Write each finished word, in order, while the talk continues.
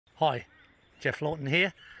Hi, Geoff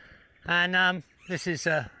here, and this is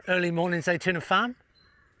early morning Zaytuna Farm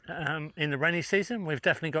in the rainy season. We've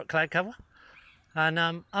definitely got cloud cover, and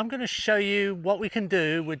I'm going to show you what we can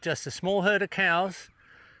do with just a small herd of cows,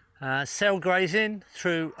 cell grazing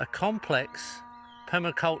through a complex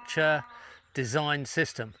permaculture design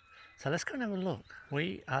system. So let's go and have a look.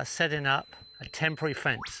 We are setting up a temporary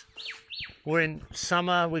fence. We're in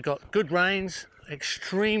summer, we've got good rains,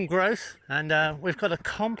 extreme growth, and we've got a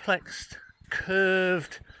complex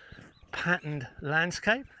curved patterned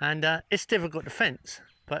landscape, and it's difficult to fence.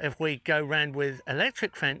 But if we go round with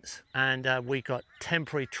electric fence and we got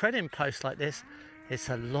temporary treading posts like this, it's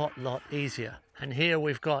a lot easier. And here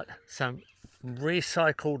we've got some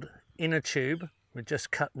recycled inner tube. We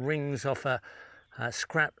just cut rings off a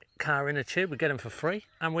scrap car inner tube. We get them for free,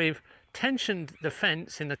 and we've tensioned the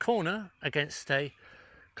fence in the corner against a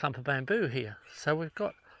clump of bamboo here. So we've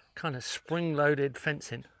got kind of spring-loaded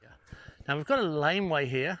fencing. Now we've got a laneway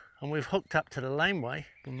here, and we've hooked up to the laneway,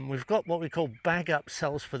 and we've got what we call bag-up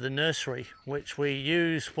cells for the nursery, which we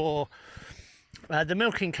use for the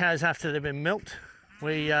milking cows after they've been milked.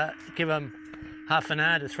 We give them half an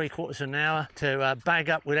hour to 3/4 of an hour to bag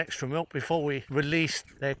up with extra milk before we release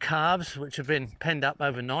their calves, which have been penned up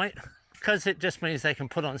overnight, because it just means they can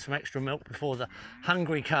put on some extra milk before the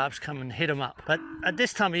hungry calves come and hit them up. But at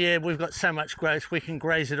this time of year, we've got so much growth, we can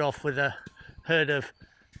graze it off with a herd of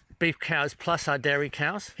beef cows plus our dairy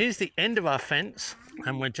cows. Here's the end of our fence,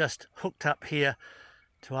 and we're just hooked up here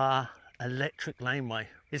to our electric laneway.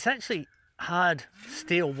 It's actually hard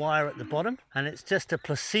steel wire at the bottom, and it's just a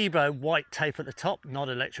placebo white tape at the top, not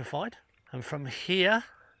electrified. And from here,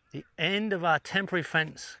 the end of our temporary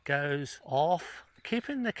fence goes off,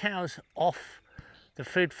 keeping the cows off the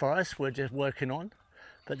food forest we're just working on.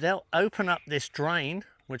 But they'll open up this drain,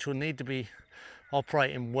 which will need to be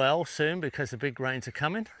operating well soon because the big rains are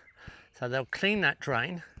coming. So they'll clean that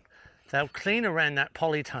drain, they'll clean around that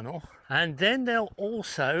polytunnel, and then they'll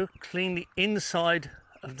also clean the inside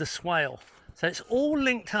of the swale. So it's all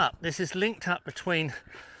linked up. This is linked up between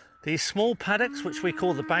these small paddocks, which we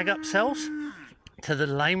call the bag-up cells, to the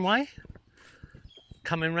laneway,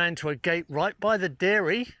 coming round to a gate right by the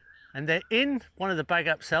dairy, and they're in one of the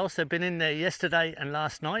bag-up cells. They've been in there yesterday and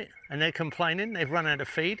last night, and they're complaining they've run out of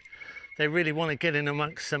feed. They really want to get in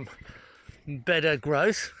amongst some better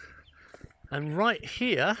growth. And right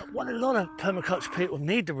here, what a lot of permaculture people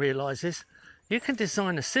need to realise is you can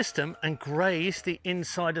design a system and graze the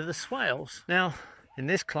inside of the swales. Now, in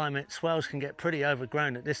this climate, swales can get pretty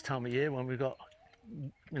overgrown at this time of year when we've got,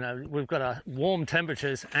 we've got our warm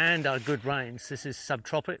temperatures and our good rains. This is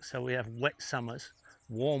subtropic, so we have wet summers,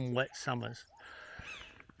 warm, wet summers.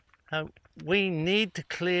 We need to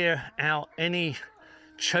clear out any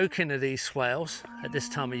choking of these swales at this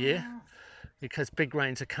time of year because big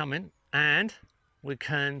rains are coming, and we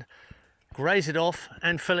can graze it off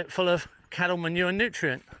and fill it full of cattle manure and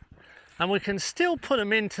nutrient. And we can still put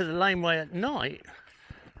them into the laneway at night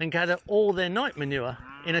and gather all their night manure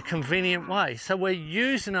in a convenient way. So we're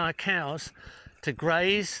using our cows to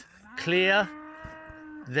graze, clear.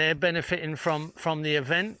 They're benefiting from the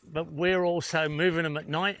event, but we're also moving them at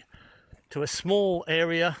night to a small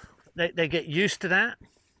area. They get used to that,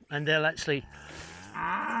 and they'll actually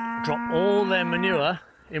drop all their manure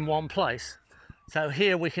in one place. So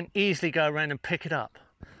here we can easily go around and pick it up.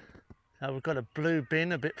 So we've got a blue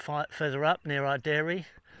bin a bit further up near our dairy,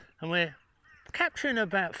 and we're capturing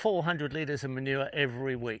about 400 litres of manure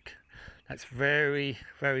every week. That's very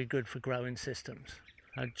good for growing systems.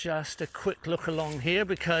 Now just a quick look along here,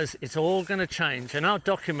 because it's all going to change, and I'll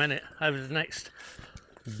document it over the next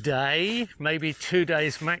day, maybe 2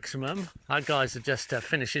 days maximum. Our guys are just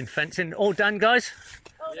finishing fencing. All done, guys?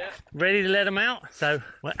 Yeah. Ready to let them out. So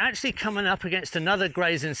we're actually coming up against another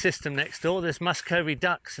grazing system next door. There's Muscovy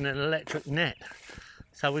ducks and an electric net.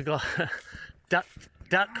 So we've got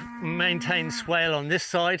duck maintained swale on this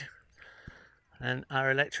side, and our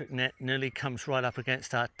electric net nearly comes right up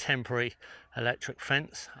against our temporary electric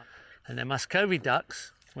fence. And they're Muscovy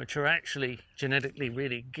ducks, which are actually genetically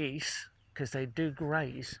really geese, because they do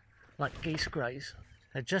graze like geese graze.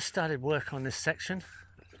 They just started work on this section,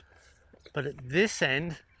 but at this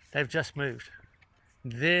end they've just moved.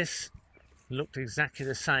 This looked exactly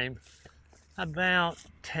the same about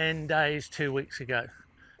 10 days, 2 weeks ago.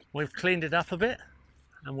 We've cleaned it up a bit,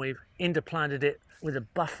 and we've interplanted it with a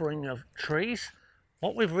buffering of trees.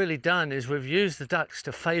 What we've really done is we've used the ducks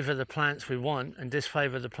to favour the plants we want and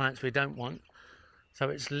disfavour the plants we don't want. So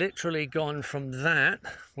it's literally gone from that,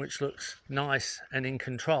 which looks nice and in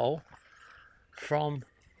control, from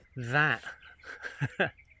that.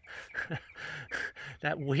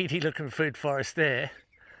 That weedy looking food forest there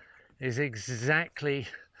is exactly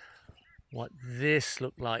what this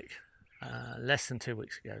looked like less than 2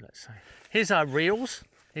 weeks ago, let's say. Here's our reels.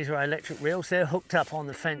 These are our electric reels. They're hooked up on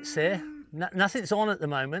the fence there. Nothing's on at the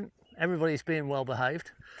moment. Everybody's being well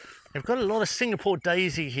behaved. They've got a lot of Singapore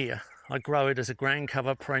daisy here. I grow it as a ground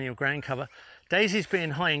cover, perennial ground cover. Daisies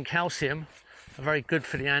being high in calcium are very good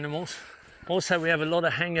for the animals. Also, we have a lot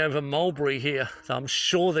of hangover mulberry here, so I'm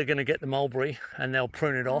sure they're going to get the mulberry and they'll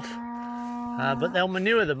prune it off. But they'll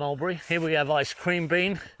manure the mulberry. Here we have ice cream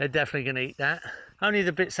bean. They're definitely going to eat that. Only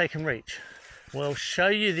the bits they can reach. We'll show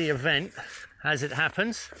you the event as it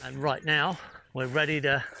happens. And right now, we're ready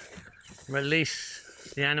to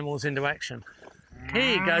release the animals into action.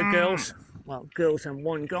 Here you go, girls. Well, girls and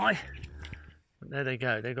one guy. But there they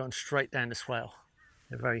go. They've gone straight down the swale.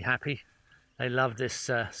 They're very happy. They love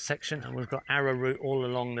this section, and we've got arrowroot all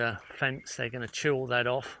along the fence. They're going to chew all that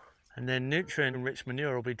off. And then nutrient-rich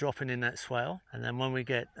manure will be dropping in that swale. And then when we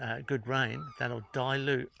get good rain, that'll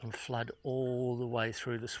dilute and flood all the way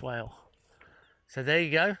through the swale. So there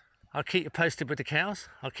you go. I'll keep you posted with the cows.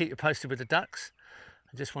 I'll keep you posted with the ducks.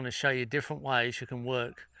 I just want to show you different ways you can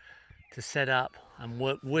work to set up and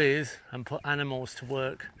work with and put animals to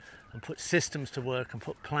work and put systems to work and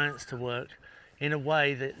put plants to work in a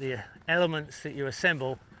way that the elements that you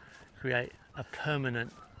assemble create a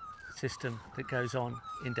permanent system that goes on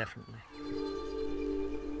indefinitely.